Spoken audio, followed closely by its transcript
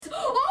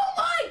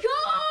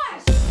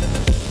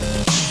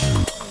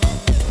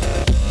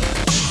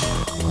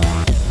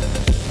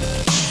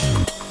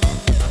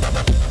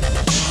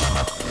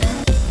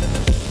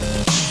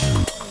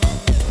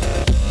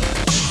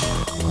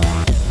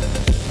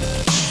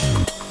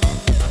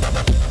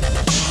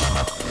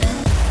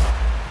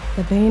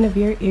The Bane of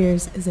Your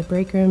Ears is a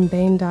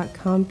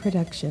BreakerandBane.com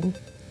production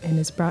and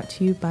is brought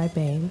to you by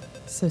Bayn.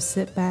 So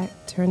sit back,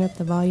 turn up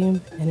the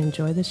volume, and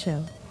enjoy the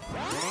show.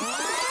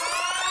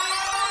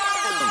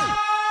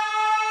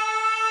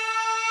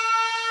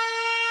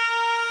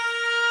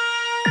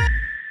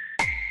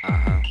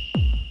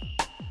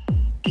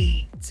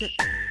 B to A,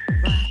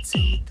 Y to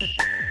the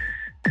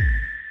A.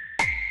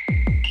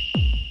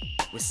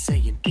 We're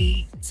saying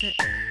B to A,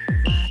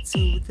 Y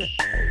to the A.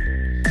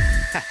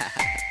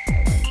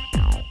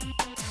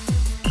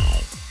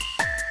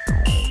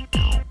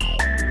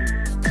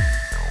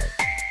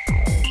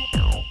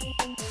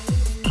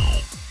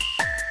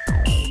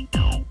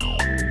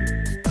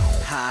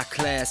 High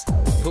class,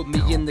 put me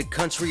in the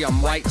country,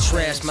 I'm white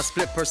trash. My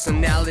split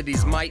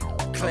personalities might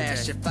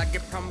clash if I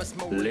get promised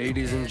more.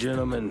 Ladies and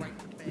gentlemen,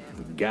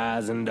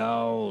 guys and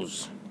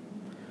dolls,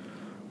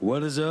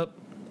 what is up,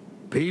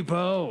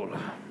 people?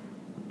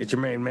 It's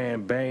your main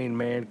man, Bayn,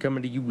 man,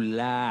 coming to you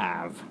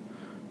live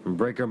from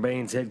Breaker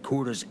Bayn's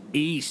headquarters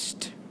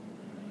east.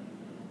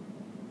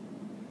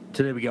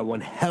 Today we got one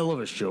hell of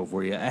a show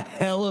for you, a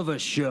hell of a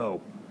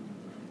show.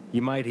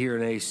 You might hear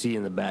an AC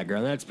in the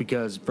background. That's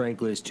because,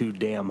 frankly, it's too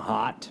damn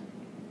hot.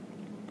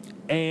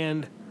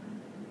 And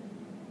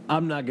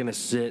I'm not going to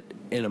sit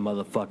in a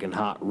motherfucking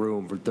hot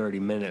room for 30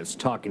 minutes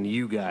talking to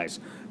you guys.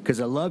 Because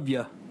I love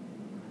you.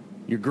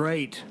 You're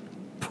great.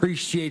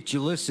 Appreciate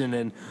you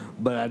listening.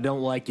 But I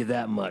don't like you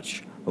that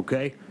much.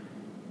 Okay?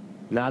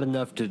 Not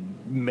enough to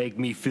make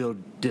me feel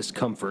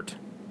discomfort.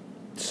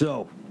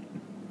 So,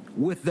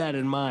 with that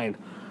in mind,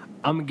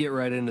 I'm going to get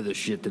right into this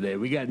shit today.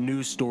 We got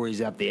news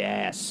stories out the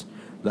ass.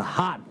 The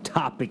hot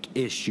topic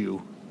issue.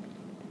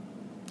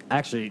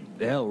 Actually,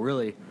 hell,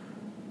 really,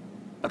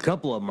 a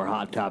couple of them are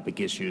hot topic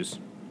issues.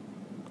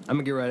 I'm going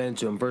to get right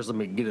into them. First, let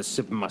me get a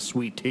sip of my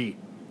sweet tea.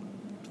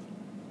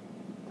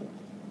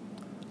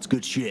 It's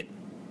good shit.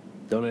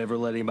 Don't ever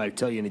let anybody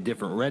tell you any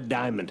different. Red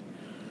Diamond.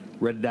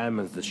 Red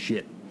Diamond's the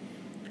shit.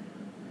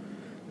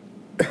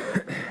 This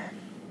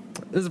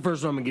is the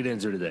first one I'm going to get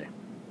into today.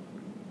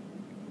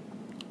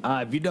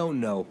 If you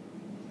don't know,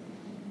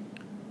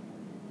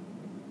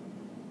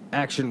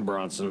 Action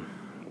Bronson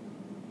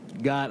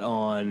got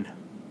on,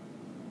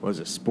 what was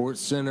it, Sports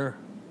Center?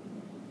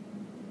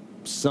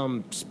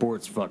 Some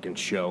sports fucking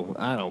show.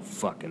 I don't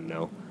fucking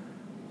know.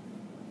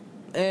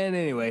 And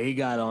anyway, he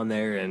got on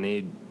there and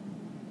he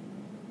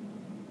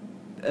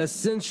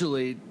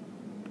essentially,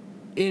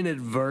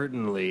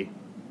 inadvertently,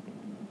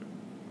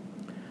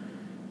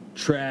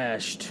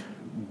 trashed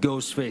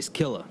Ghostface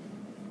Killah.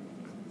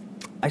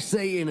 I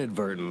say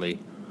inadvertently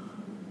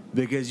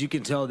because you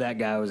can tell that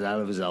guy was out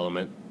of his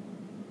element.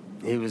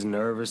 He was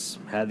nervous,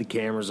 had the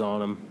cameras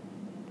on him.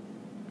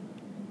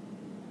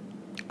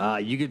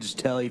 You could just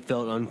tell he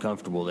felt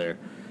uncomfortable there.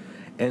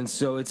 And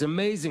so it's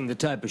amazing the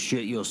type of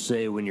shit you'll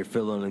say when you're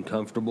feeling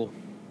uncomfortable.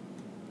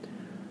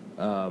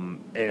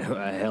 And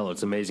hell,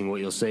 it's amazing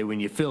what you'll say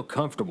when you feel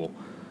comfortable.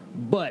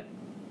 But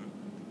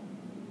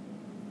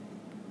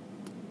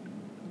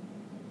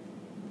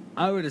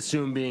I would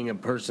assume, being a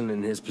person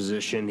in his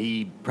position,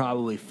 he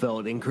probably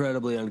felt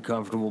incredibly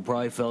uncomfortable,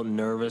 probably felt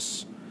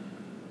nervous.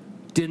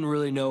 Didn't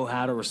really know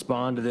how to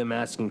respond to them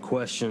asking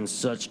questions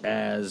such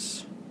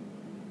as,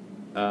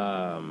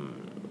 not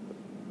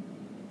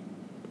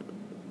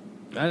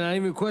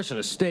even a question,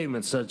 a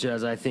statement such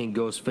as, I think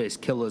Ghostface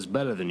Killah is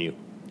better than you.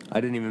 I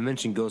didn't even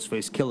mention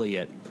Ghostface Killah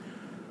yet.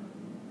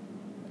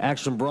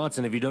 Action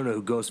Bronson, if you don't know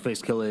who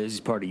Ghostface Killah is,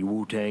 he's part of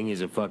Wu-Tang.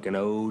 He's a fucking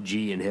OG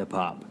in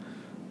hip-hop.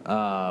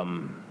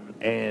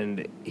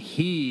 And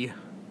he...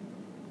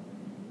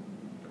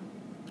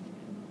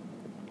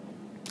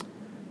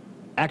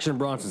 Action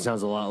Bronson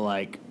sounds a lot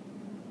like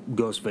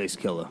Ghostface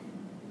Killah.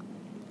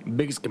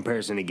 Biggest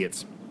comparison he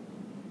gets.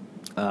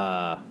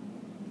 And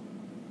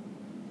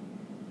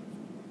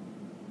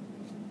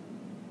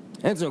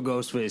so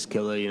Ghostface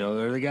Killah, you know,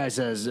 or the guy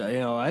says, you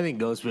know, I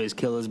think Ghostface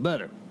Killah is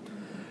better.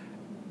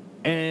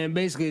 And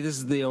basically this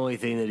is the only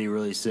thing that he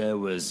really said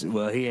was,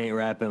 well, he ain't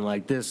rapping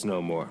like this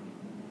no more.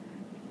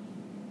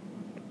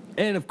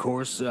 And of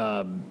course,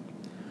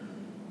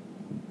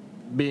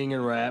 being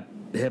in rap,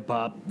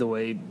 hip-hop, the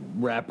way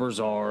rappers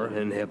are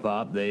in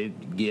hip-hop, they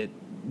get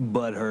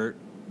butthurt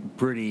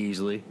pretty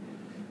easily.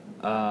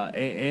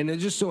 And it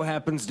just so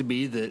happens to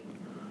be that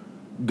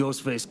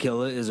Ghostface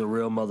Killah is a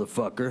real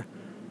motherfucker,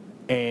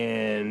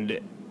 and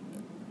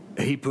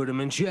he put him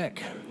in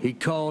check. He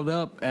called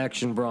up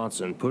Action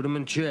Bronson, put him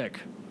in check.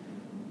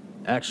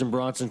 Action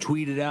Bronson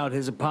tweeted out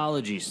his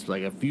apologies,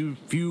 like a few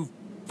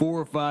 4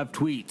 or 5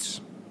 tweets.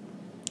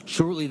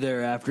 Shortly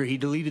thereafter, he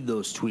deleted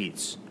those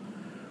tweets.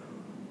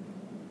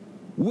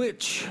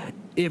 Which,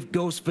 if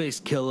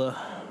Ghostface Killah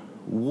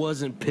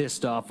wasn't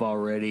pissed off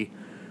already,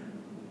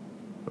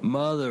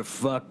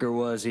 motherfucker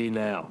was he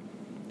now.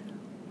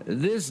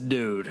 This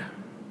dude,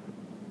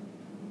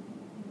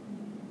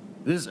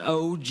 this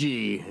OG,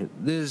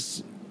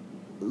 this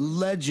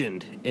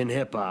legend in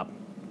hip-hop,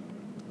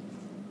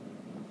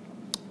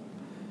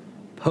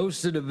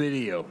 posted a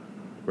video,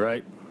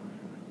 right?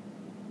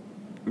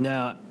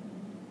 Now,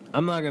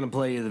 I'm not going to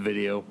play you the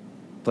video.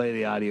 play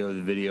the audio of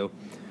the video.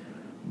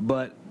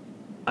 But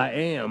I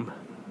am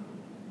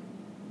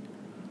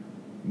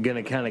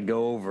going to kind of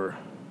go over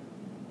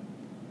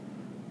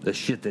the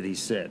shit that he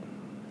said.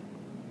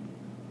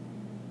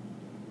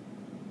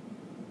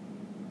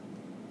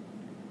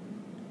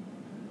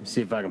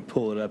 See if I can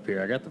pull it up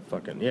here. I got the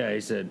fucking... Yeah,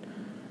 he said,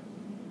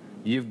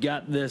 you've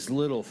got this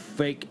little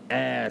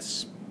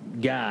fake-ass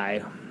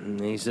guy. And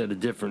he said a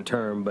different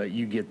term, but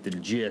you get the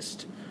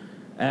gist.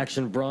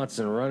 Action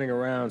Bronson running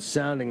around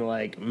sounding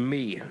like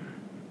me.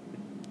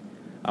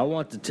 I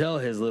want to tell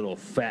his little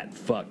fat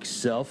fuck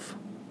self,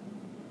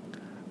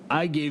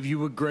 I gave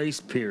you a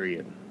grace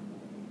period.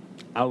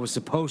 I was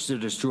supposed to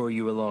destroy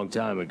you a long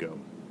time ago.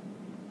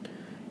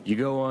 You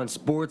go on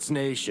Sports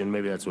Nation,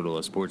 maybe that's what it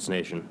was, Sports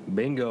Nation.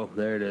 Bingo,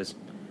 there it is.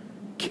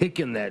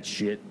 Kicking that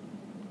shit.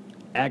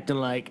 Acting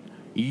like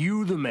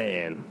you the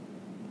man.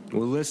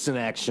 Well, listen,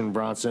 Action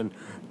Bronson.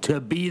 To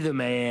be the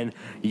man,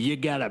 you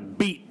gotta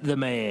beat the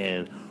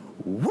man.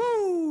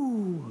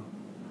 Woo!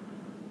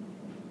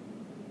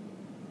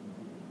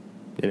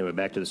 Anyway,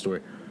 back to the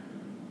story.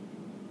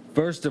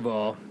 First of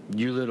all,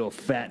 you little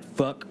fat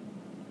fuck.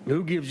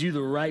 Who gives you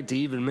the right to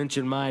even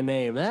mention my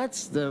name?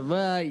 That's the...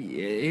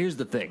 here's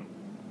the thing.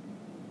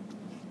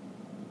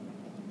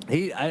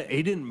 He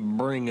didn't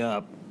bring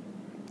up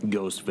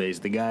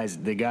Ghostface.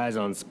 The guys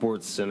on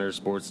Sports Center,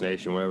 Sports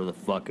Nation, whatever the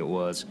fuck it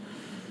was,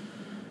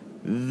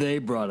 they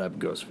brought up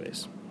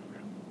Ghostface.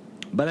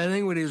 But I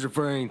think what he was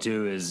referring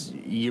to is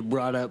you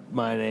brought up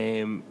my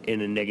name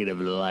in a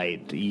negative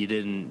light. You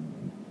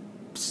didn't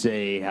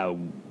say how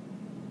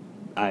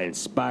I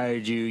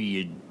inspired you.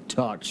 You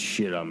talked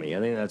shit on me. I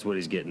think that's what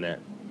he's getting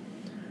at.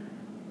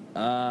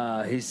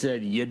 He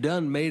said, you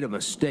done made a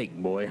mistake,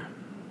 boy.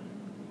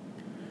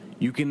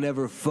 You can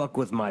never fuck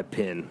with my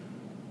pen,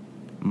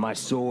 my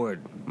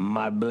sword,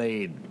 my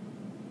blade.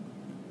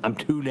 I'm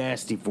too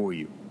nasty for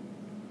you.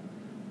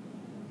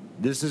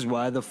 This is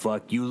why the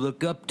fuck you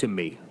look up to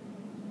me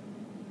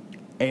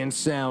and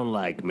sound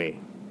like me.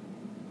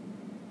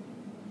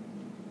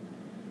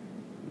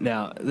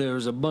 Now, there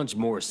was a bunch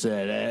more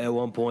said. At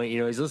one point,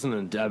 he's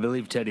listening to, I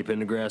believe, Teddy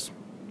Pendergrass.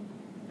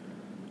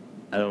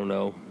 I don't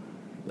know.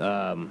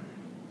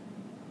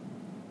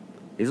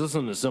 He's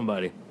listening to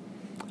somebody.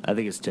 I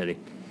think it's Teddy.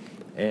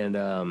 And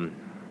I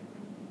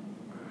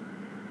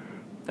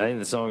think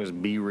the song is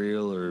Be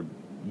Real or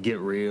Get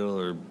Real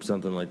or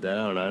something like that.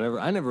 I don't know.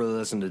 I never really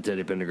listened to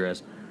Teddy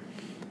Pendergrass.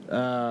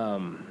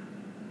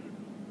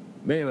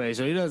 But anyway,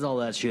 so he does all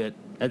that shit.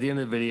 At the end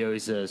of the video, he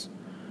says,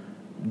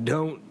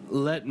 don't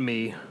let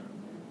me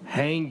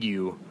hang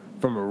you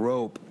from a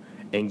rope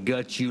and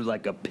gut you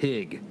like a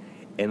pig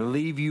and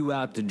leave you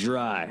out to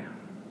dry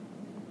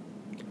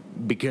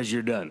because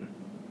you're done.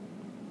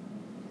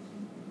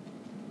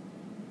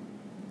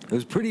 It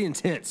was pretty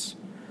intense.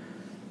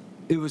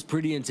 It was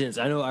pretty intense.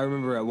 I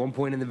remember at one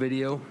point in the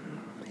video,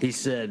 he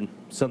said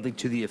something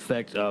to the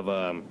effect of,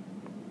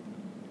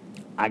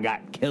 I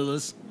got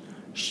killers,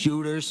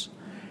 shooters,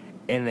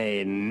 and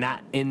they're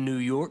not in New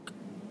York.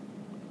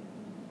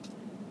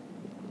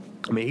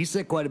 I mean, he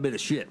said quite a bit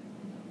of shit.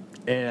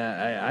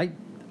 And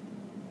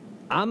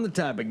I'm the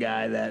type of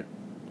guy that,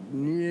 if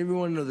you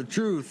want to know the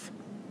truth,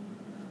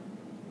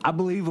 I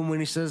believe him when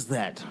he says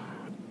that.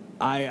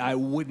 I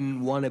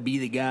wouldn't want to be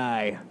the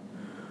guy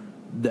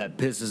that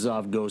pisses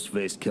off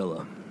Ghostface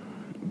Killah.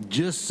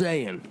 Just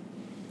saying.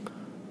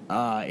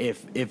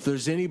 If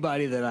there's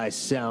anybody that I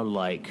sound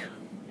like,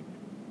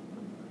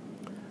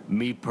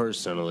 me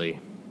personally,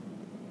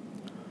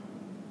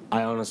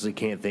 I honestly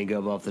can't think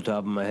of off the top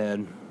of my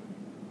head.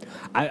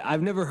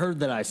 I've never heard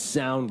that I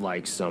sound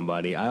like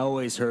somebody. I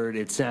always heard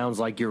it sounds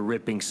like you're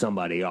ripping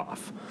somebody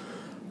off.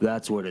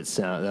 That's what it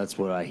sounds. That's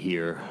what I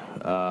hear.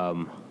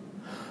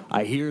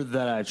 I hear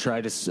that I try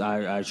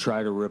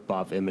to rip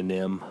off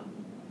Eminem.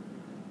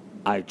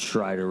 I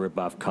try to rip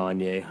off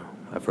Kanye.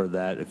 I've heard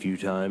that a few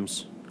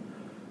times.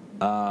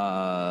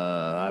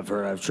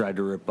 I've tried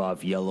to rip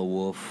off Yellow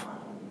Wolf.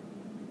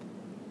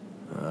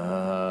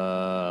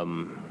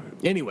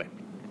 Anyway,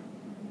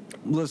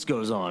 list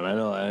goes on. I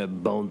know I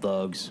have Bone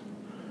Thugs.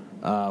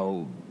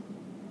 And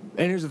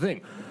here's the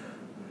thing.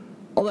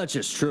 All that's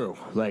just true.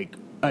 Like,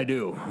 I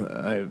do.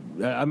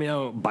 I mean, I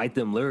don't bite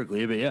them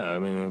lyrically, but yeah, I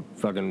mean, I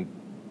fucking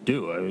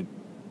do.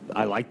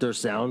 I like their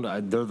sound.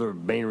 They're the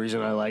main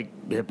reason I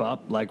like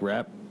hip-hop, like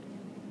rap,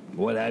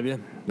 what have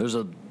you. There's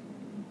a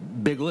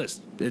big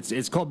list.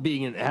 It's called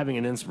having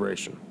an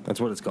inspiration.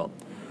 That's what it's called.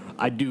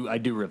 I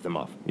do rip them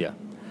off, yeah.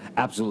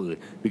 Absolutely.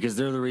 Because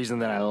they're the reason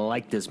that I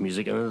like this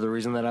music, and they're the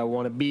reason that I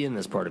want to be in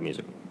this part of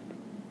music.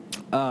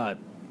 But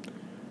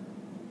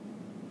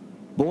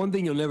one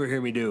thing you'll never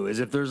hear me do is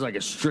if there's like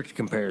a strict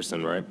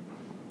comparison, right?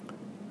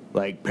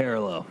 Like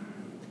parallel.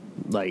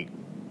 Like,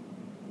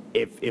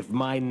 if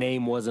my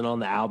name wasn't on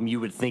the album, you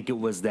would think it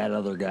was that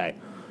other guy.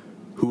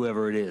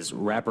 Whoever it is.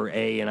 Rapper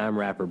A and I'm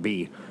Rapper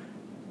B.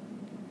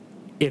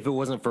 If it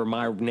wasn't for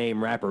my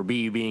name, Rapper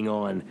B, being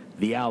on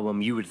the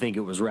album, you would think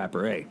it was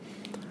Rapper A.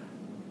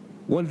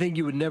 One thing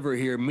you would never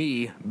hear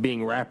me,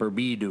 being Rapper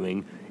B,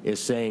 doing is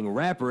saying,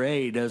 Rapper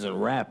A doesn't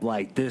rap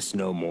like this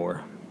no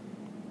more.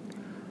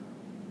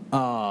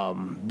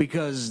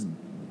 Because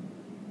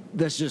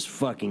that's just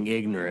fucking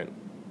ignorant.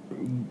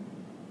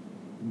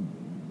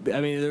 I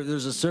mean,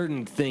 there's a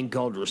certain thing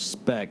called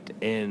respect,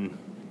 and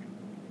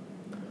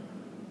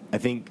I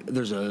think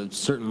there's a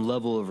certain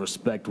level of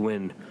respect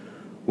when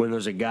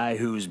there's a guy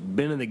who's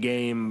been in the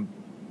game,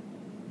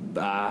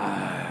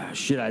 I'd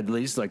at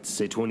least like to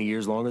say 20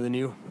 years longer than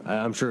you.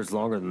 I'm sure it's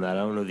longer than that. I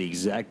don't know the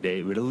exact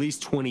date, but at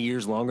least 20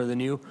 years longer than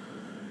you.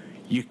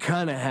 You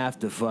kind of have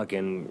to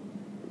fucking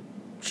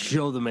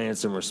show the man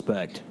some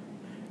respect.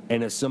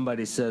 And if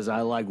somebody says,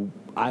 I like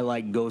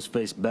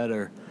Ghostface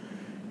better,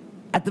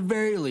 at the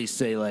very least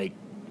say, like,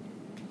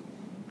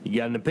 you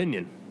got an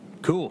opinion.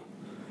 Cool.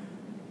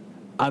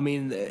 I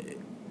mean,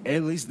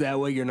 at least that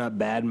way you're not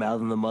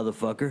bad-mouthing the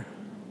motherfucker.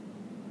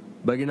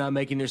 But you're not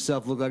making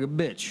yourself look like a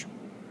bitch.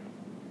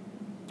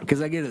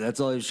 Because I get it. That's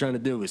all he was trying to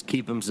do, was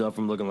keep himself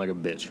from looking like a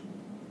bitch.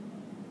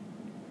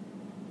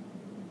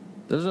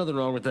 There's nothing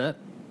wrong with that.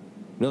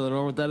 Nothing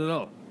wrong with that at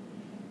all.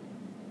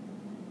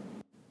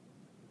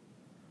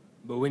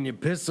 But when you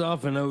piss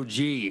off an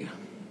OG,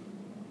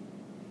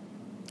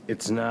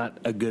 it's not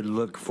a good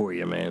look for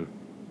you, man.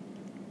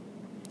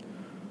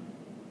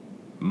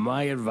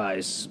 My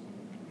advice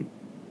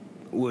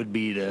would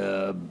be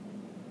to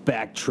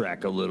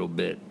backtrack a little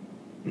bit.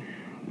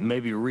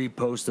 Maybe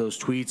repost those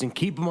tweets and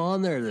keep them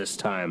on there this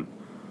time.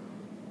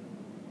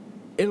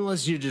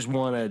 Unless you just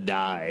want to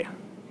die.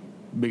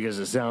 Because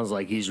it sounds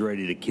like he's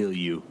ready to kill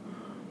you.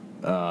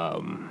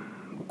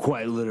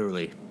 Quite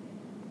literally.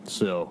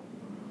 So,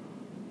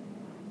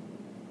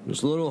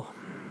 just a little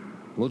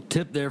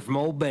tip there from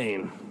old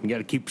Bayn. You got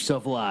to keep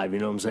yourself alive, you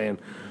know what I'm saying?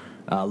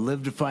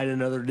 Live to fight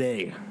another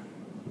day.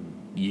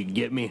 You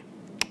get me?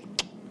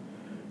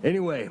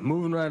 Anyway,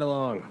 moving right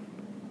along.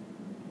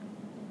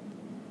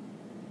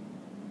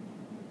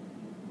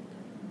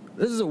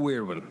 This is a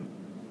weird one.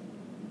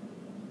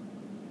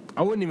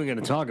 I wasn't even going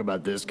to talk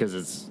about this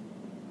because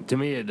to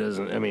me,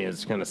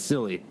 it's kind of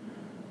silly.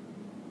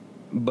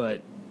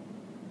 But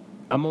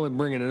I'm only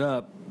bringing it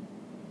up.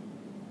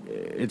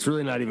 It's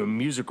really not even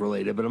music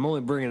related, but I'm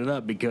only bringing it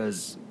up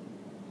because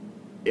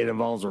it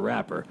involves a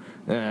rapper.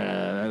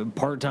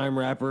 Part-time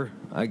rapper.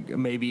 I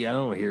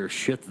don't hear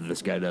shit that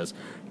this guy does.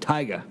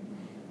 Tyga.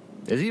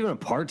 Is he even a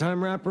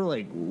part-time rapper?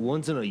 Like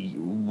once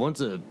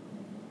a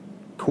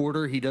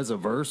quarter he does a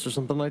verse or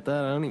something like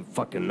that? I don't even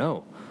fucking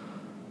know.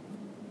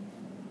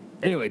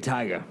 Anyway,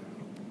 Tyga.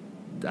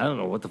 I don't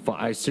know what the fuck.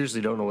 I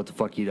seriously don't know what the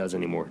fuck he does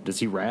anymore. Does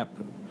he rap?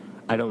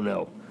 I don't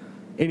know.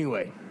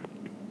 Anyway.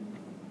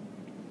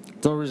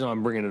 That's the only reason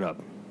I'm bringing it up.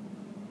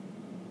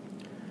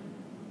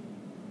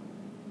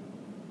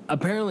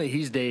 Apparently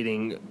he's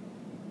dating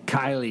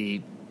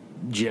Kylie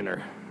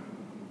Jenner.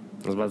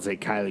 I was about to say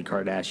Kylie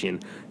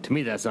Kardashian. To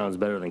me, that sounds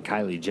better than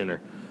Kylie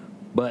Jenner.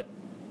 But,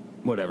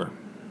 whatever.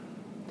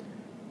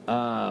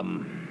 Let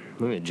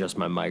me adjust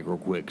my mic real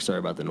quick. Sorry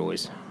about the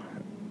noise.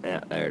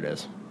 Yeah, there it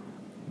is.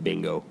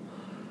 Bingo.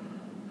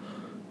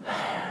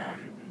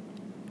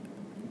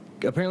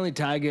 Apparently,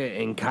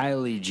 Tyga and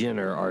Kylie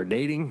Jenner are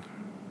dating.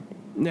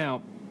 Now,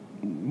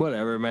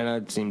 whatever, it might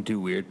not seem too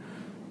weird.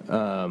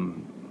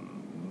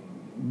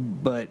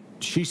 But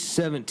she's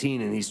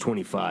 17 and he's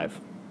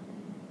 25.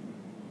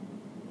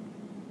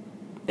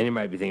 And you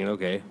might be thinking,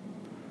 okay,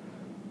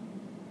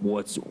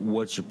 what's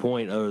your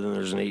point other than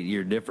there's an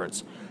 8-year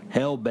difference?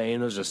 Hell, Bayn,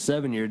 there's a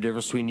 7-year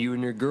difference between you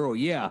and your girl.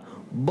 Yeah,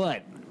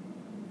 but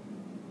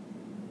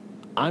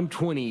I'm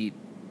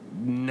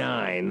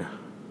 29.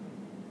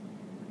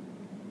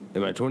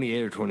 Am I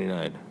 28 or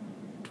 29?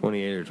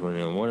 28 or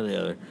 29, one or the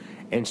other.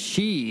 And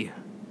she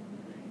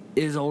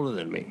is older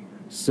than me.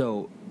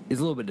 So it's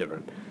a little bit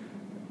different.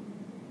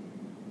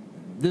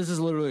 This is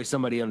literally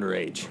somebody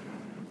underage.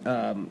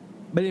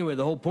 But anyway,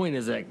 the whole point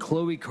is that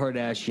Khloe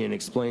Kardashian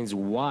explains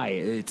why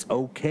it's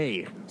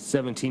okay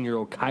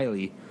 17-year-old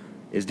Kylie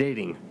is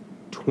dating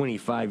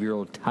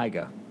 25-year-old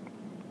Tyga.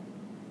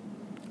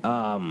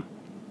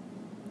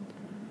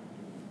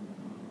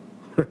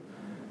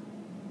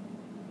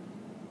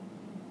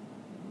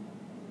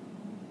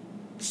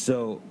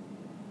 So,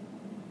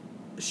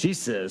 she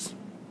says,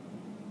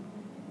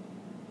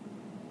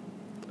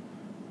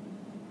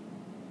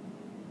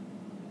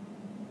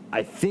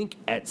 I think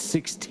at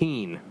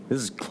 16,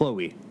 this is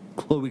Khloe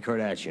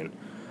Kardashian.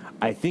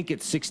 I think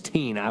at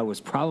 16, I was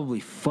probably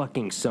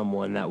fucking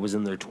someone that was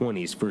in their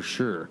 20s for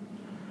sure.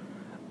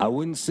 I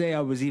wouldn't say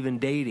I was even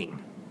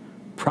dating.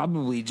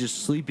 Probably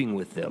just sleeping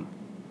with them.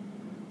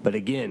 But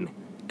again,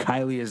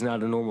 Kylie is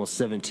not a normal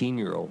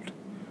 17-year-old.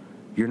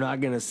 You're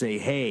not going to say,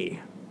 hey,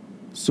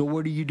 so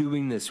what are you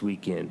doing this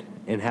weekend?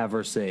 And have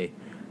her say,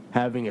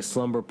 having a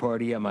slumber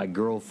party at my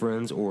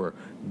girlfriend's or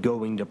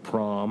going to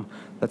prom.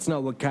 That's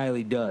not what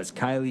Kylie does.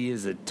 Kylie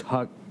is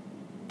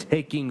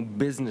taking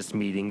business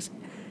meetings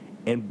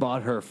and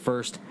bought her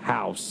first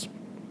house.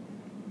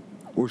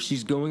 Or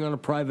she's going on a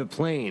private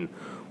plane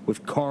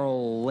with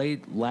Carl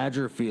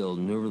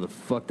Lagerfeld, whoever the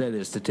fuck that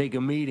is, to take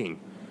a meeting.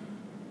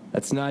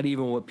 That's not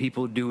even what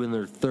people do in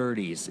their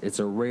 30s. It's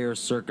a rare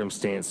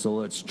circumstance, so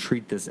let's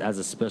treat this as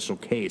a special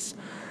case.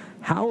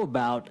 How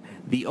about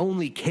the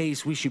only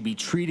case we should be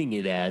treating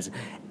it as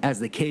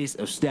the case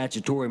of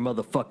statutory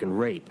motherfucking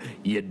rape,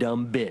 you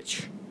dumb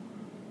bitch?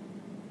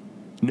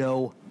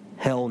 No,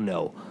 hell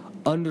no.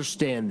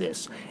 Understand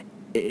this.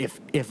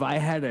 If I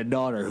had a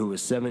daughter who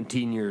was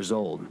 17 years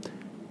old,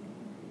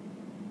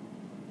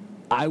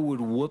 I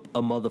would whoop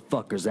a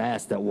motherfucker's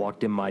ass that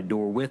walked in my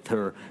door with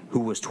her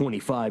who was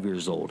 25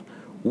 years old.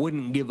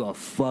 Wouldn't give a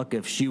fuck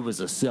if she was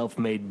a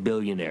self-made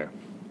billionaire.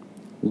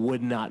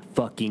 Would not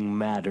fucking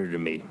matter to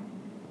me.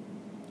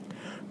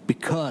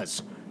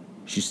 Because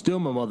she's still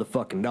my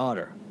motherfucking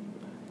daughter.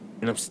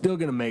 And I'm still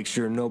gonna make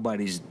sure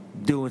nobody's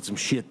doing some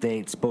shit they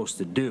ain't supposed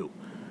to do.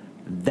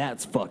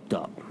 That's fucked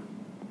up.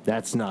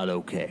 That's not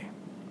okay.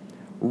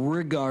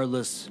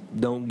 Regardless,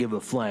 don't give a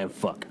flying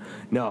fuck.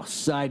 Now,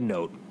 side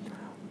note,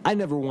 I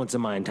never once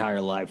in my entire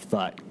life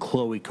thought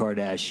Khloe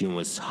Kardashian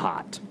was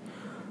hot.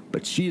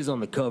 But she is on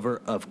the cover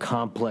of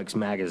Complex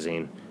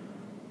magazine.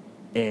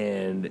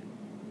 And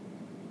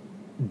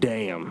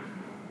damn.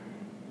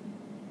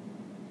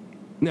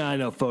 Now, I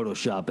know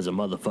Photoshop is a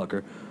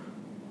motherfucker.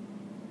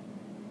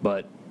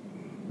 But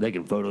they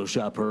can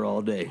Photoshop her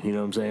all day. You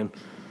know what I'm saying?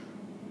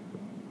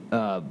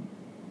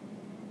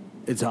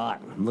 It's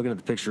hot. I'm looking at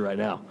the picture right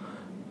now.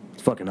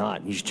 It's fucking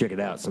hot. You should check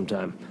it out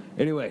sometime.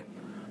 Anyway,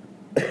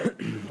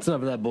 it's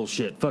enough of that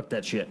bullshit. Fuck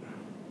that shit.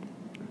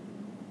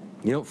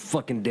 You don't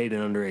fucking date an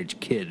underage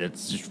kid.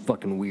 That's just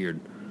fucking weird.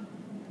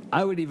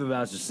 I would even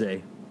vouch to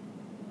say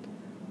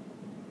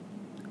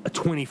a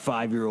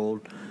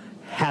 25-year-old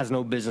has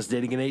no business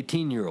dating an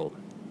 18-year-old.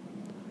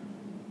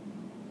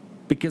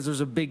 Because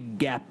there's a big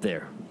gap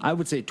there. I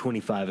would say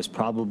 25 is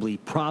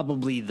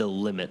probably the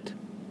limit.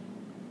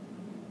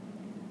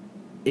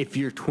 If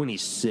you're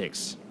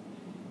 26,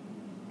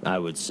 I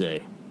would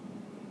say.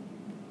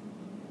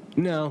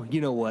 No,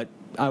 you know what?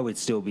 I would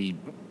still be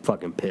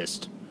fucking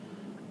pissed.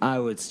 I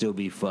would still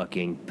be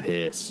fucking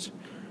pissed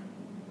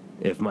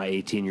if my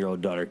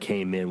 18-year-old daughter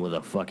came in with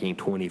a fucking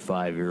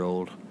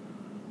 25-year-old.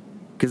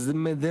 Because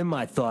then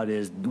my thought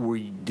is, were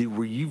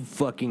you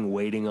fucking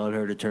waiting on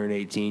her to turn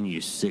 18,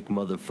 you sick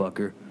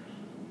motherfucker?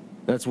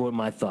 That's what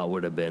my thought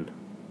would have been.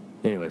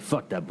 Anyway,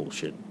 fuck that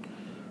bullshit.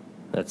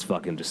 That's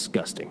fucking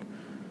disgusting.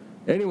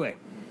 Anyway,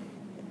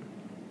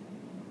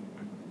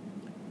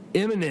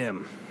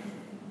 Eminem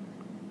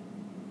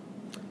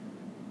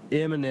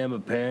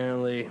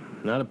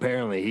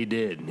apparently, he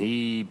did.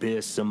 He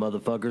pissed some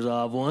motherfuckers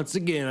off once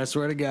again. I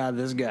swear to God,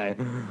 this guy,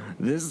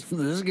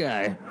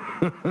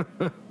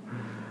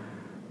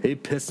 he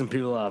pissed some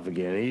people off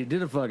again. He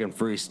did a fucking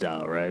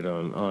freestyle, right,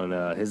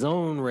 on his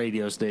own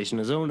radio station,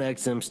 his own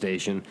XM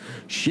station,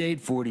 Shade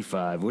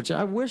 45, which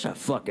I wish I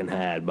fucking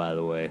had, by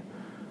the way.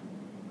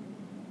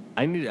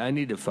 I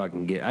need to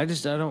fucking get. I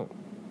don't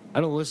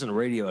listen to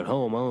radio at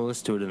home. I only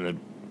listen to it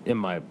in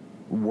my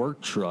work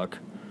truck.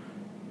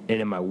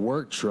 And in my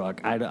work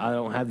truck, I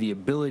don't have the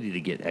ability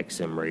to get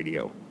XM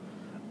radio.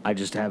 I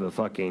just have a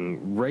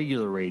fucking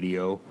regular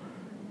radio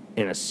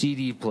and a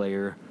CD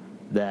player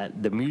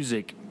that the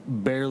music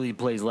barely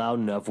plays loud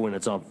enough when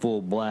it's on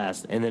full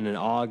blast, and then an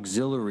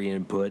auxiliary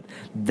input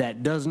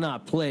that does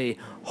not play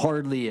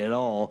hardly at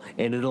all,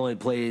 and it only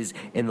plays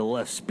in the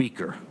left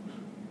speaker.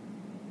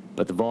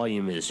 But the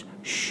volume is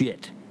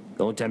shit.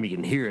 The only time you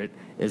can hear it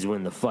is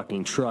when the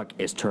fucking truck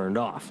is turned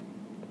off.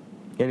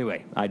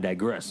 Anyway, I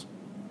digress.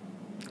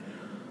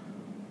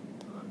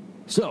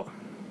 So,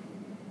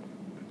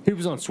 he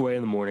was on Sway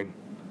in the morning,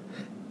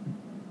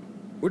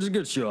 which is a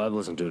good show. I've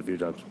listened to it a few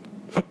times.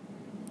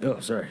 Oh,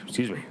 sorry.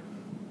 Excuse me.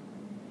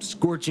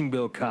 Scorching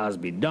Bill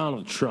Cosby,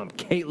 Donald Trump,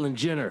 Caitlyn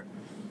Jenner,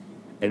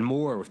 and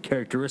more with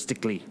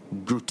characteristically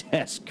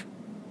grotesque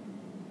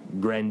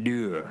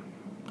grandeur.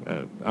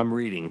 I'm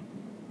reading,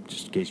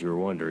 just in case you were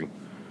wondering.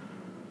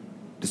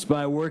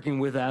 Despite working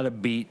without a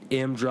beat,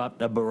 M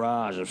dropped a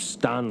barrage of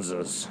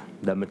stanzas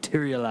that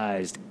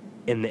materialized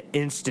in the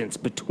instance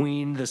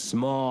between the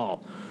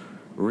small,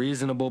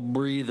 reasonable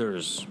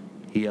breathers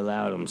he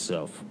allowed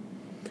himself.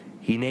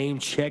 He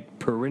name-checked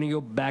perennial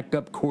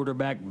backup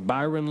quarterback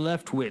Byron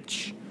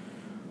Leftwich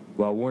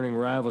while warning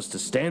rivals to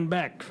stand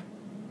back,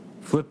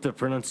 flipped the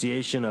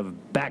pronunciation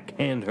of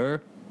backhand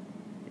her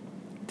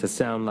to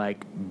sound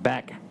like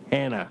back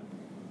Hannah,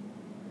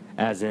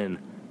 as in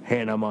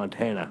Hannah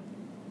Montana,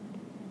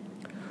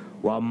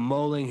 while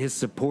mulling his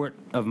support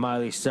of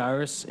Miley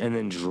Cyrus, and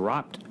then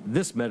dropped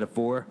this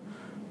metaphor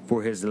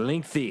for his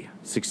lengthy,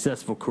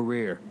 successful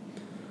career.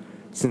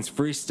 Since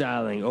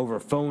freestyling over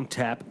phone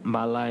tap,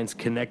 my lines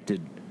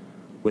connected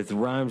with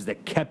rhymes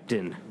that kept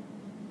in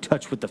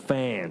touch with the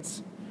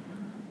fans.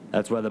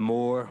 That's why the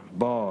more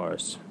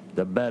bars,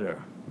 the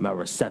better my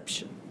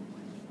reception.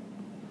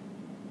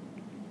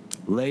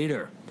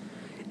 Later,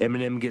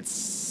 Eminem gets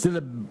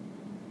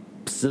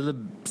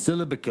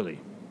syllabically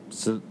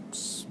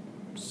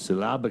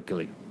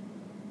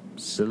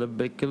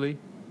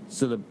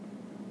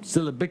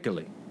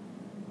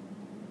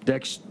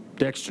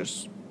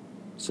dexterous.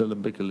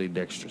 Syllabically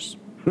dexterous.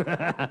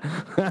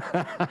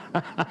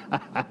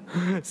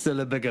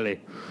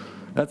 Syllabically.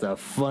 That's a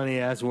funny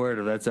ass word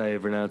if that's how you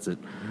pronounce it.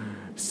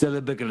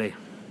 Syllabically.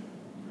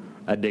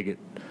 I dig it.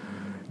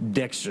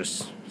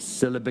 Dexterous.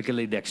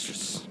 Syllabically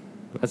dexterous.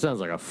 That sounds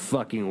like a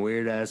fucking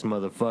weird-ass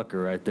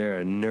motherfucker right there.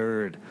 A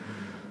nerd.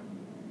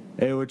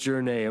 Hey, what's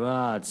your name?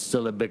 It's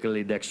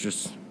syllabically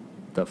dexterous.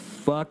 The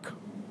fuck?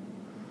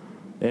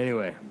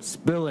 Anyway,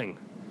 spilling.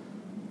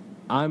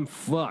 I'm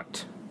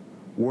fucked.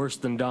 Worse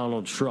than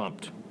Donald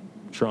Trump.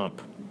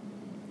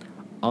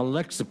 On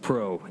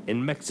Lexapro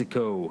in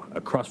Mexico,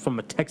 across from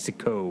a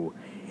Texaco,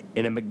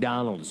 in a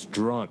McDonald's,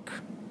 drunk,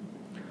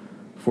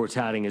 for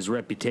touting his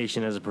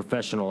reputation as a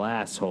professional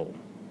asshole.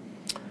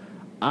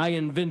 I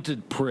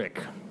invented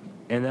prick,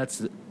 and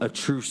that's a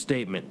true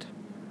statement.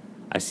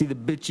 I see the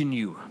bitch in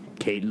you,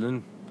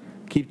 Caitlin.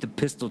 Keep the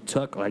pistol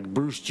tucked like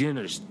Bruce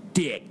Jenner's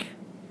dick.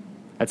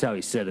 That's how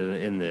he said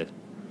it in the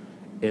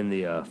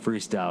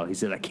freestyle. He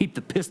said, I keep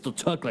the pistol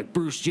tucked like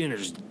Bruce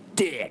Jenner's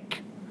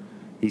dick.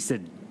 He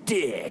said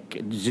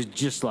dick.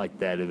 Just like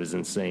that. It was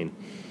insane.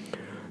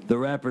 The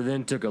rapper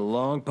then took a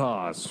long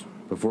pause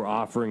before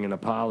offering an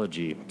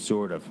apology,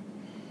 sort of.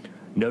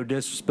 No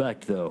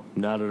disrespect, though.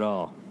 Not at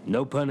all.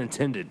 No pun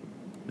intended.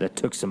 That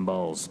took some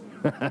balls.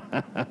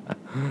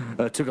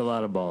 Took a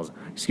lot of balls.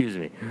 Excuse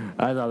me.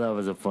 I thought that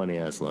was a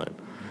funny-ass line.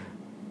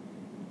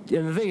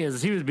 And the thing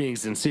is, he was being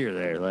sincere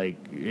there. Like,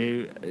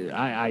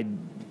 I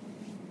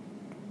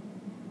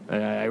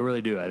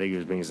really do. I think he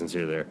was being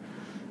sincere there.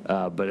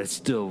 But it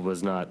still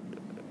was not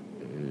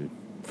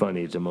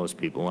funny to most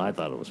people. I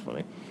thought it was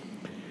funny.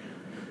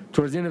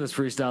 Towards the end of his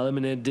freestyle,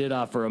 Eminem did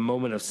offer a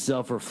moment of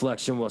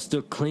self-reflection while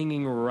still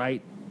clinging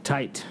right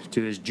tight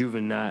to his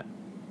juvenilia.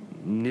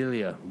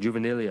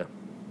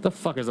 The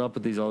fuck is up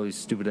with all these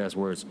stupid-ass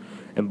words?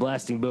 And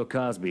blasting Bill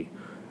Cosby.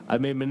 I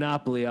made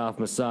monopoly off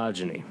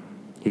misogyny.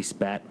 He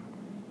spat.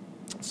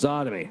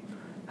 Sodomy.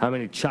 How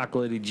many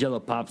chocolatey Jello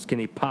pops can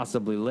he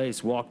possibly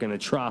lace walking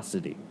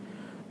atrocity?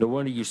 No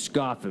wonder you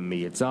scoff at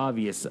me. It's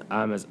obvious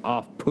I'm as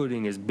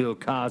off-putting as Bill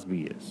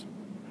Cosby is.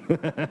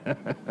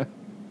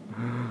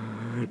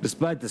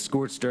 Despite the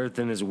scorched earth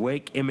in his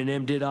wake,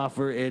 Eminem did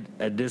offer it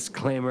a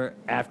disclaimer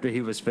after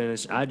he was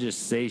finished. I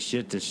just say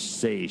shit to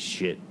say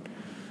shit.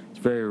 It's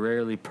very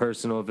rarely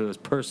personal. If it was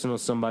personal,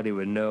 somebody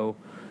would know.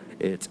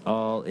 It's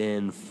all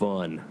in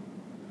fun.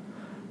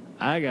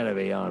 I gotta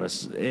be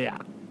honest. Yeah.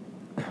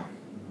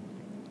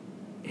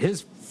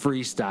 His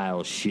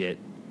freestyle shit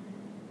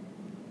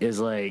is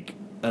like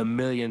a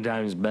million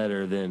times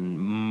better than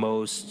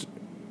most,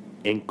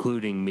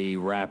 including me,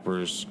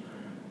 rappers'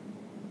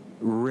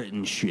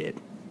 written shit.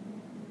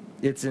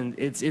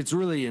 It's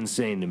really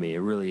insane to me. It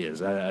really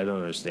is. I don't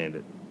understand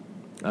it.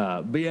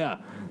 But yeah,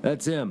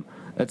 that's him.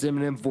 That's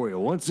Eminem for you.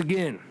 Once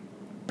again,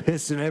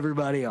 pissing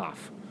everybody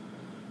off.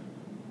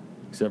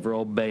 Except for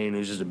old Bayn,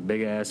 who's just a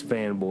big-ass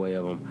fanboy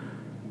of him.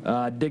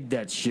 I dig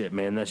that shit,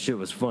 man. That shit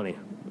was funny.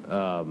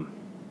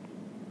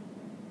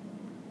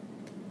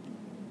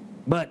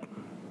 But,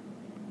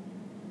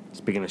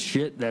 speaking of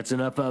shit, that's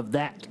enough of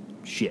that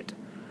shit.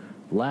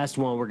 Last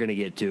one we're going to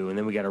get to, and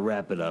then we got to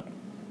wrap it up.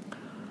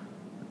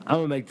 I'm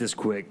going to make this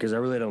quick, because I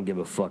really don't give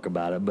a fuck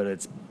about it, but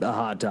it's a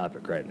hot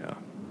topic right now.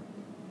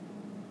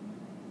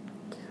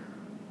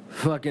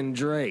 Fucking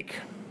Drake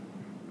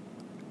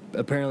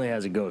apparently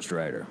has a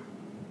ghostwriter.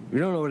 If you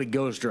don't know what a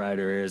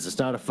ghostwriter is, it's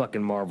not a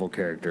fucking Marvel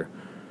character.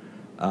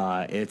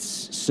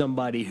 It's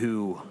somebody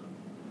who,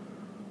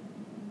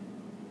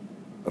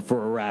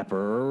 for a rapper,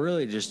 or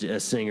really just a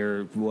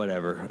singer,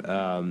 whatever,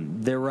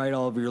 they write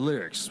all of your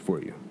lyrics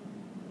for you.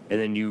 And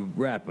then you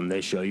rap them.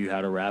 They show you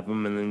how to rap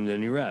them, and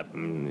then you rap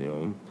them,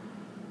 you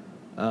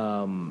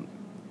know.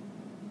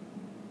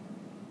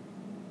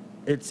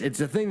 It's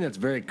a thing that's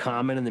very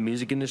common in the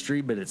music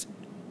industry, but it's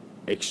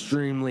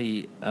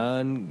extremely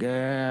I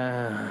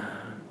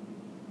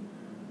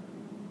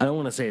don't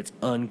want to say it's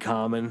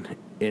uncommon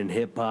in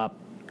hip-hop,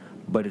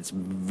 but it's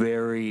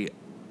very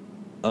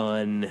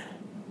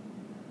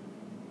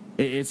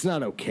it's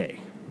not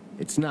okay.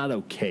 It's not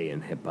okay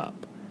in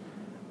hip-hop.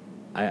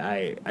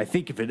 I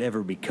think if it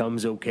ever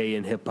becomes okay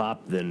in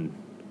hip-hop, then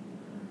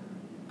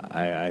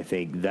I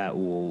think that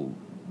will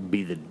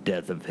be the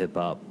death of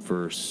hip-hop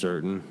for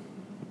certain.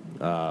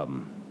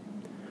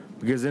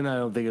 Because then I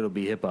don't think it'll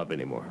be hip-hop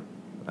anymore.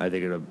 I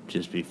think it'll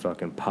just be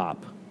fucking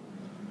pop.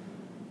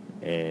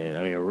 And,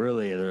 I mean,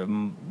 really,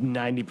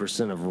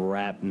 90% of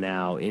rap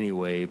now,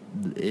 anyway,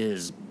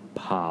 is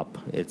pop.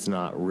 It's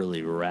not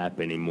really rap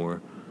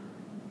anymore.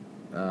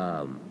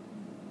 But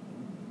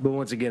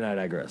once again, I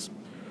digress.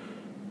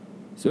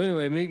 So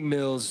anyway, Meek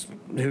Mills,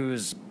 who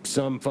is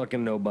some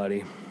fucking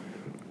nobody,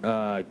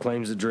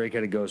 claims that Drake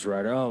had a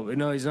ghostwriter. Oh,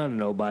 no, he's not a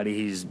nobody.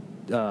 He's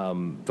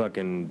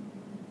fucking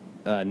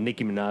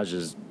Nicki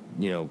Minaj's,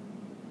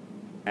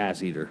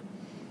 ass eater.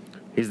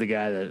 He's the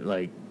guy that,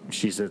 like,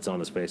 she sits on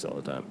his face all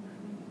the time.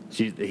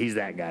 He's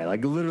that guy.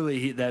 Like,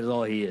 literally, that is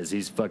all he is.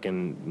 He's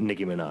fucking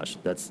Nicki Minaj.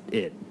 That's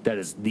it. That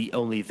is the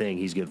only thing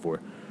he's good for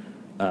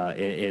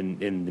in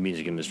the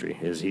music industry,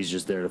 is he's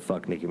just there to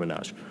fuck Nicki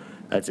Minaj.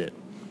 That's it.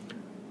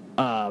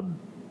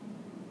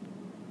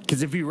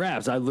 Because if he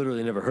raps, I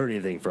literally never heard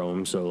anything from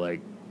him, so,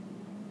 like,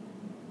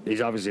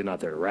 he's obviously not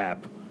there to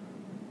rap.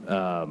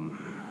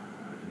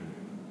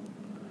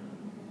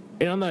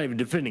 And I'm not even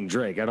defending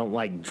Drake. I don't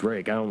like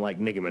Drake. I don't like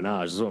Nicki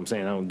Minaj. That's what I'm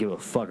saying. I don't give a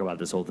fuck about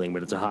this whole thing,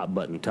 but it's a hot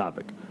button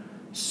topic.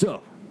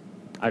 So,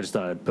 I just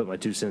thought I'd put my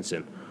 2 cents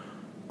in.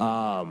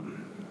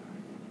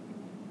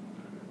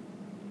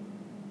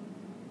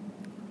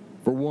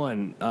 For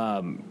one,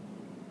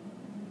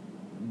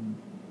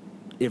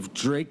 if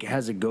Drake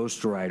has a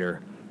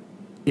ghostwriter,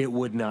 it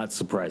would not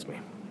surprise me.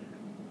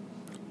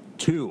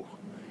 2,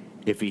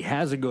 if he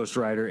has a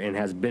ghostwriter and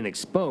has been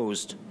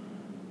exposed,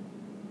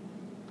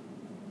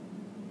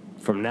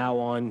 from now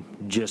on,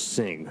 just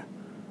sing.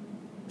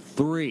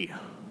 3,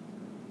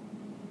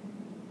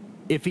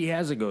 if he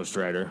has a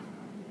ghostwriter,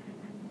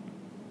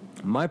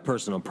 my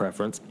personal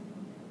preference,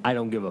 I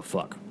don't give a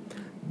fuck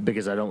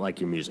because I don't like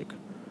your music.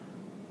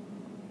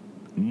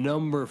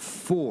 Number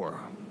 4,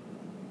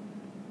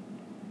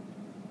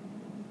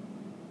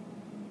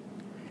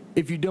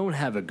 if you don't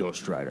have a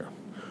ghostwriter,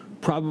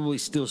 probably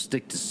still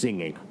stick to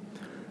singing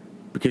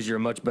because you're a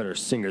much better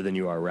singer than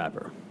you are a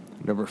rapper.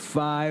 Number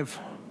 5,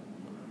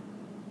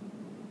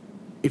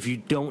 if you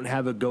don't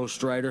have a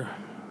ghostwriter,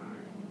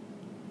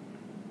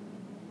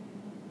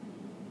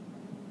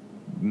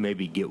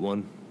 maybe get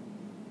one.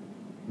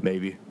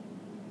 Maybe.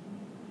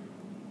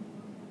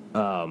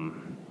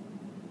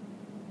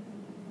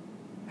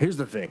 Here's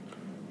the thing.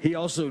 He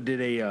also did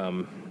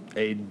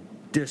a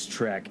diss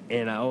track,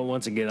 and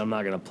once again, I'm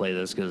not gonna play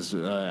this because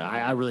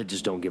I really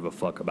just don't give a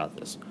fuck about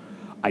this.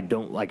 I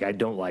don't like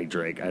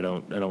Drake. I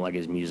don't like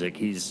his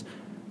music.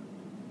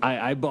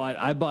 I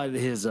bought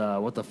his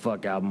what the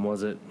fuck album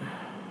was it?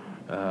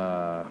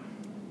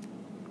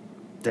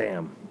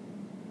 Damn.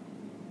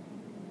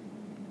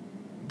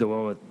 The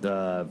one with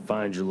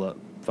Find Your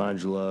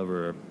Love,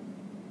 or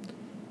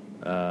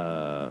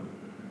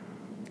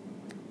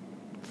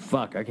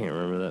fuck, I can't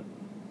remember that.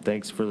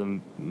 Thanks for the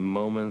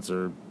Moments,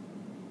 or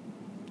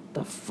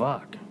the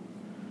fuck.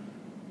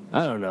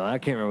 I don't know. I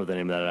can't remember what the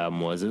name of that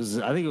album was.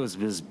 I think it was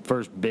his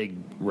first big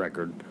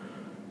record.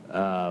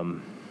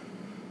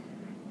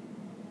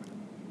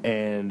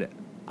 And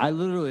I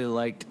literally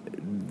liked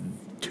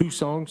 2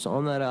 songs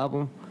on that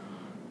album,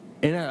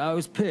 and I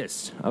was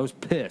pissed. I was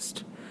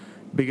pissed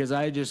because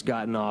I had just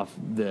gotten off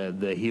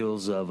the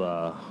heels of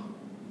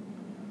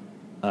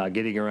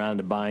getting around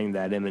to buying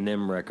that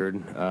Eminem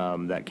record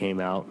that came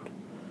out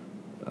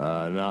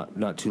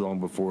not too long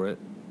before it.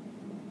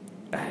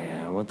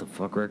 What the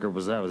fuck record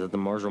was that? Was that the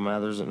Marshall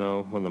Mathers?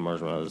 No, one of the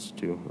Marshall Mathers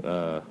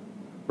too.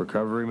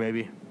 Recovery,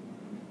 maybe.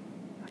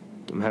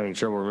 I'm having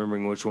trouble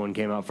remembering which one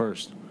came out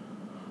first.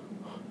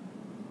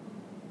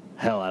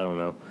 Hell, I don't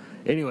know.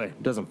 Anyway,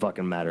 doesn't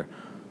fucking matter.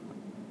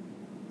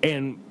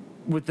 And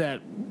with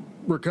that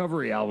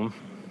Recovery album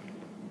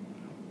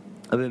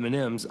of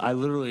Eminem's, I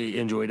literally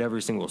enjoyed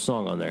every single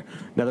song on there.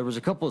 Now, there was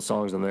a couple of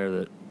songs on there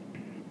that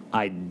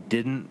I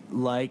didn't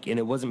like, and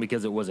it wasn't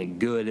because it wasn't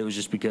good. It was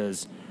just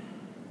because,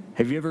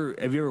 have you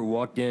ever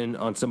walked in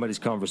on somebody's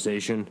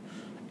conversation,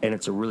 and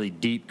it's a really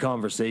deep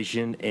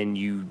conversation, and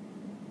you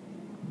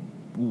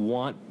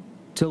want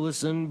to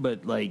listen,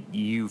 but like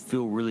you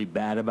feel really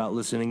bad about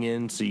listening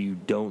in, so you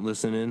don't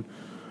listen in?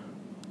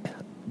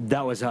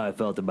 That was how I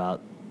felt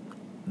about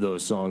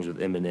those songs with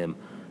Eminem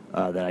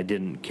that I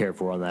didn't care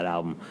for on that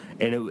album.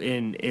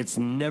 And it's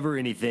never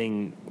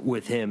anything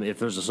with him. If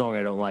there's a song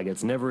I don't like,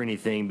 it's never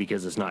anything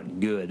because it's not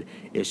good.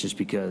 It's just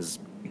because,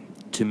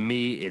 to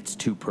me, it's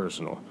too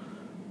personal.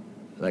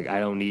 Like, I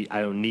don't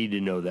need to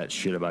know that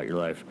shit about your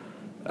life.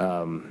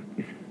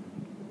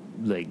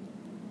 Like,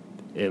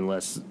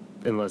 unless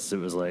it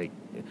was like,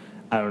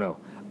 I don't know.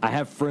 I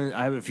have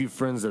a few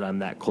friends that I'm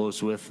that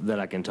close with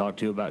that I can talk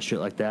to about shit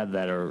like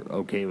that are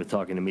okay with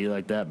talking to me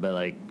like that. But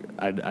like,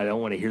 I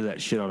don't want to hear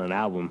that shit on an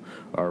album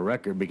or a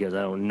record because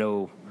I don't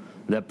know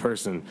that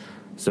person.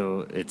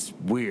 So it's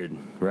weird,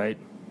 right?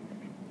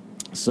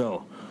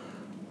 So,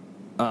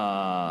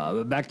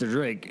 but back to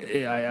Drake.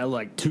 I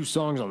like 2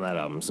 songs on that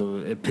album, so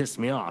it pissed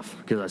me off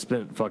because I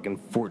spent fucking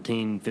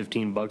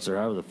 $14-15 or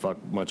however the fuck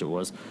much it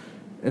was.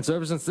 And so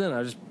ever since then,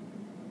 I've just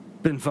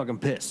been fucking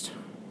pissed.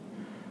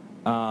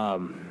 But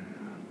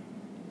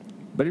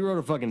he wrote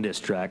a fucking diss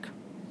track.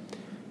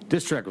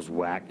 Diss track was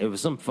whack. It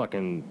was some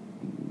fucking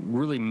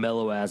really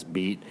mellow-ass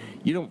beat.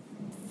 You don't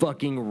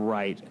fucking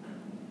write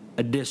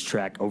a diss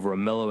track over a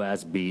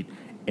mellow-ass beat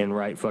and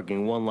write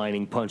fucking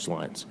one-lining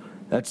punchlines.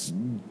 That's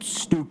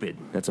stupid.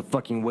 That's a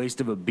fucking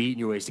waste of a beat, and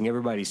you're wasting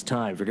everybody's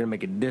time. If you're gonna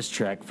make a diss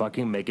track,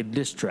 fucking make a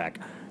diss track.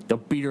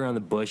 Don't beat around the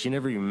bush. You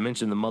never even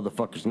mention the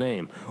motherfucker's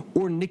name.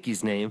 Or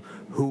Nicki's name,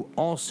 who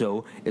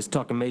also is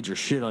talking major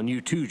shit on you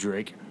too,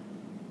 Drake.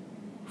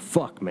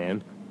 Fuck,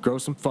 man. Grow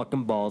some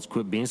fucking balls,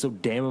 quit being so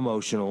damn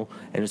emotional,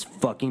 and just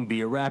fucking be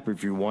a rapper.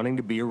 If you're wanting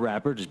to be a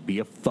rapper, just be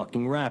a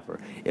fucking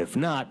rapper. If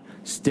not,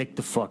 stick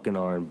to fucking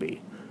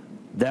R&B.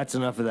 That's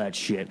enough of that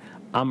shit.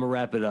 I'm gonna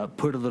wrap it up,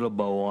 put a little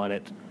bow on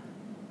it.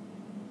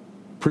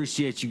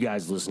 Appreciate you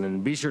guys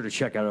listening. Be sure to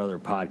check out other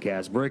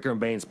podcasts. Breaker and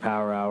Bayn's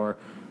Power Hour,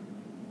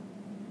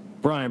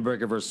 Brian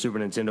Breaker vs. Super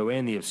Nintendo,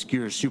 and the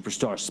Obscure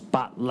Superstar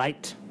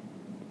Spotlight.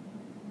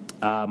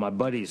 My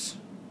buddies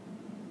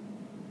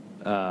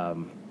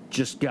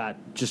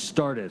just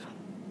started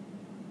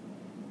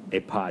a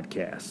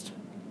podcast,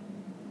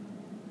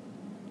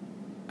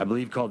 I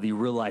believe called the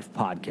Real Life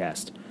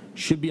Podcast.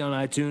 Should be on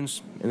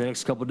iTunes in the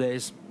next couple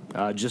days.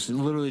 Just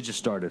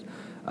started.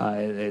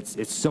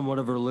 It's somewhat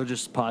of a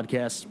religious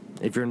podcast,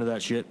 if you're into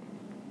that shit.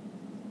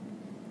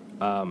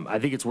 I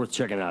think it's worth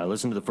checking out. I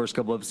listened to the first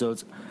couple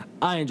episodes.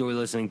 I enjoy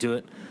listening to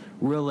it.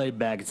 Real laid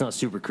back. It's not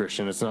super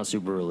Christian. It's not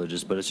super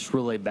religious, but it's just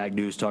real laid back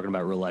dudes talking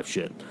about real life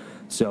shit.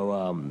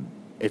 So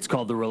it's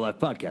called the Real Life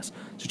Podcast.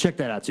 So check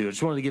that out too. I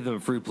just wanted to give them a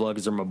free plug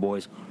because they're my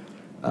boys.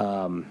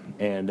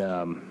 And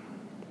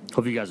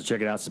hope you guys will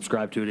check it out.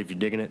 Subscribe to it if you're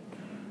digging it.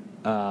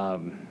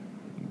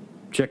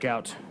 Check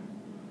out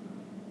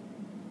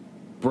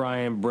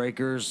Brian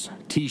Breaker's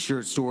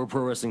t-shirt store,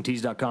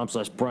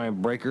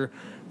 prowrestlingtees.com/Brian Breaker.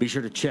 Be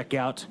sure to check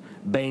out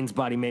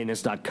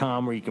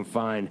BaynesBodyMaintenance.com, where you can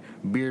find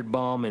beard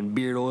balm and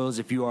beard oils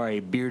if you are a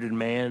bearded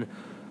man.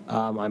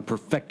 I'm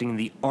perfecting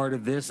the art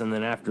of this, and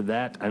then after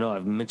that, I know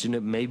I've mentioned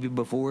it maybe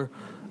before,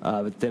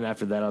 but then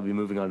after that, I'll be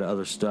moving on to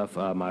other stuff.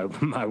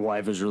 My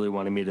wife is really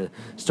wanting me to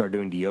start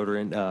doing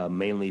deodorant,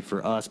 mainly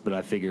for us, but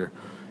I figure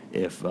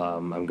if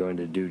I'm going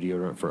to do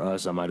deodorant for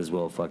us, I might as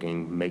well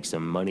fucking make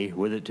some money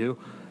with it too.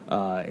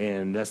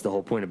 And that's the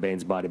whole point of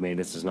Bayn's Body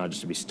Maintenance, is not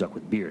just to be stuck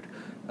with beard.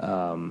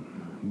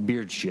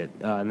 Beard shit.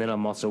 And then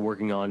I'm also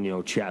working on,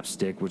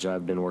 chapstick, which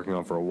I've been working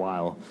on for a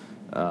while.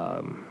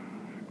 It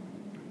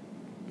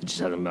just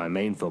hasn't been my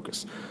main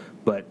focus.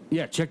 But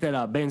yeah, check that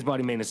out,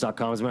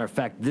 BaynesBodyMaintenance.com. As a matter of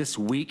fact, this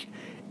week,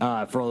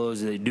 for all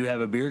those that do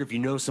have a beard, if you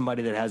know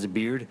somebody that has a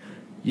beard,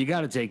 you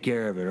got to take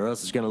care of it, or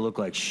else it's going to look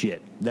like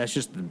shit. That's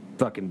just the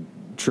fucking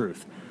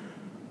truth.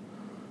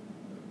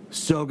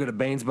 So go to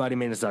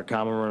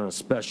BaynesBodyMaintenance.com. I'm running a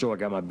special. I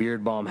got my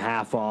beard balm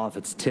half off.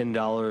 It's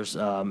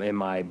 $10. And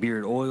my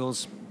beard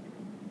oils,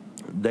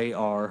 they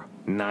are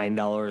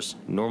 $9,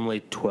 normally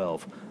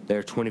 $12.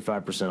 They're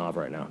 25% off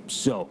right now.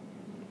 So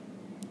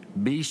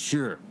be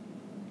sure,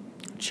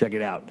 check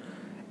it out.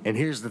 And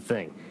here's the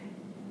thing.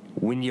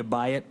 When you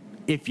buy it,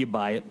 if you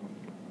buy it,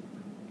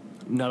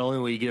 not only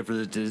will you get it for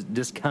the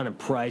discounted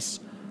price,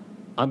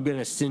 I'm going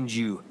to send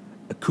you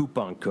a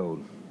coupon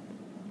code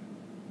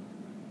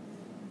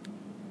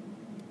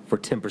for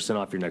 10%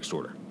 off your next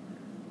order.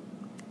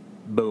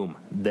 Boom.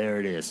 There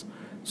it is.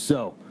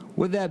 So,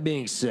 with that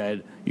being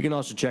said, you can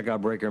also check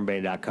out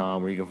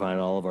breakerandbayn.com, where you can find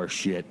all of our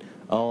shit,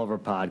 all of our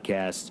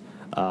podcasts,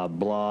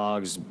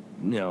 blogs,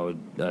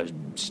 a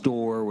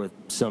store with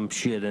some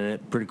shit in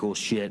it, pretty cool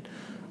shit.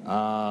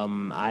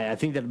 I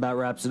think that about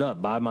wraps it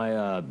up. Buy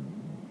my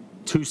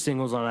 2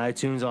 singles on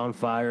iTunes, On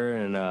Fire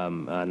and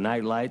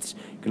Night Lights.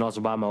 You can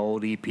also buy my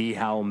old EP,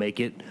 How I'll Make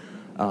It,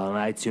 on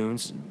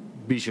iTunes.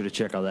 Be sure to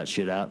check all that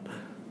shit out.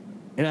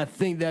 And I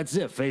think that's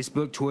it.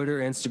 Facebook,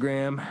 Twitter,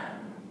 Instagram,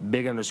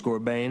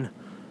 _Bayn.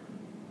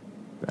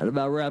 That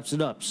about wraps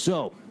it up.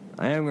 So,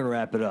 I am going to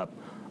wrap it up.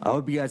 I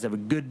hope you guys have a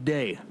good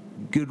day,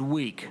 good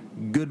week,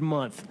 good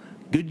month,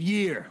 good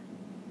year.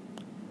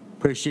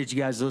 Appreciate you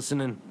guys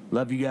listening.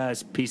 Love you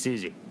guys. Peace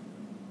easy.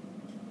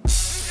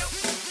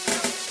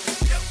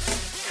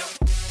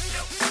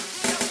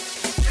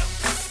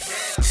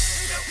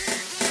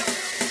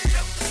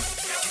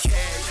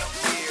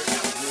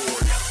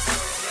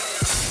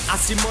 I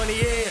see money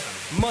here,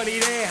 money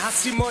there. I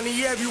see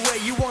money everywhere.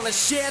 You wanna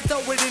share? Throw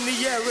it in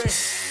the air.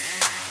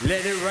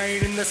 Let it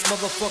rain in this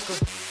motherfucker.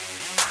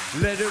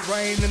 Let it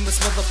rain in this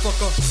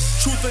motherfucker.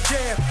 Truth or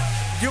dare,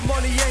 your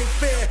money ain't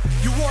fair.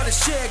 You wanna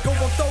share? Go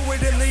and throw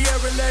it in the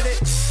air and let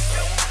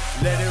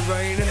it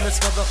rain in this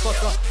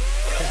motherfucker.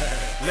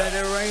 Let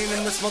it rain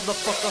in this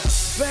motherfucker.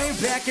 Bayn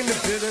back in the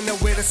building, and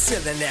where the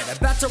ceiling at.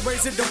 About to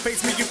raise it, don't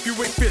face me if you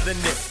ain't feeling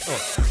it.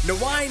 No,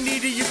 I ain't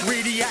needy, you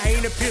greedy, I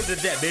ain't appeal to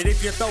that. But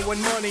if you're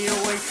throwing money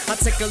away, I'll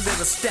take a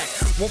little stack.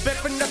 Won't bet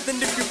for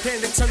nothing if you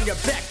plan to turn your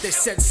back. They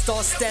said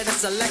star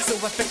status, select, so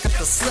I pick up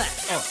the slack.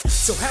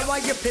 So how I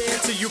appear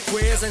to you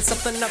queers ain't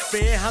something not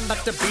fair. I'm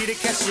about to be the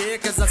cashier,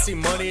 cause I see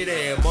money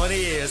there.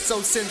 Money is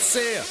so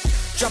sincere.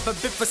 Drop a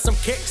bit for some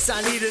kicks,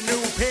 I need a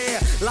new pair.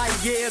 Light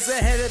years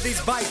ahead of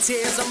these bite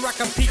tears. I'm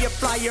rocking P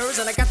flyers,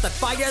 and I got the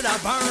fire to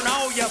burn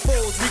all your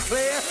fools. We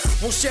clear?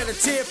 Won't shed a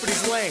tear for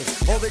these lames.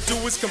 All they do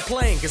is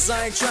complain, cause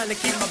I ain't trying to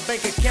keep my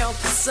bank account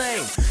the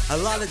same. A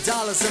lot of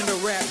dollars in the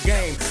rap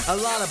game, a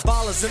lot of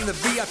ballers in the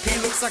VIP.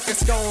 Looks like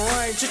it's gonna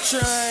rain.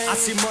 Cha-ching. I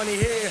see money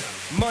here,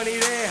 money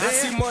there. I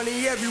see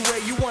money everywhere.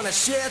 You wanna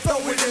share? Throw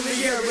it in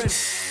the air and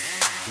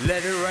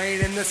let it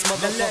rain in this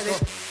motherfucker.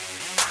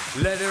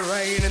 Let it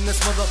rain in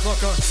this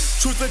motherfucker.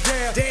 Truth or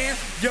dare, damn,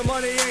 your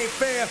money ain't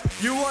fair.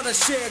 You wanna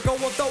share, go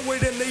and throw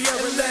it in the air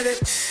and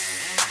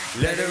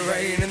let it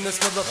rain in this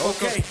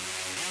motherfucker. Okay.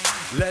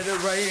 Let it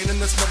rain in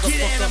this motherfucker.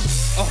 Get at 'em.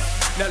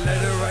 Now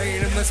let it rain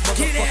in this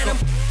motherfucker. Get at 'em.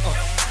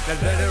 Now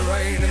let it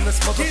rain in this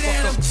motherfucker. Get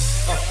at 'em.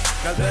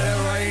 Now let it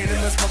rain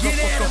in this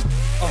motherfucker.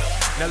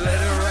 Now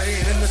let it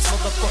rain in this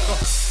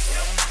motherfucker.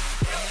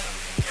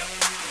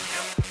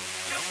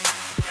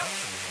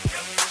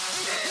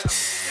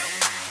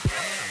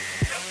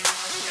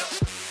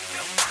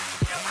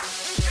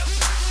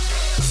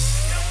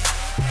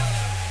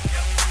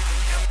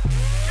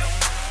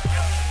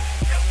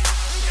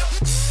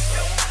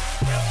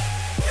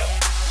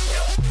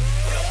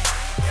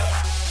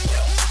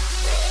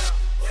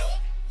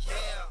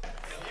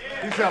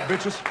 this out,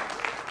 bitches.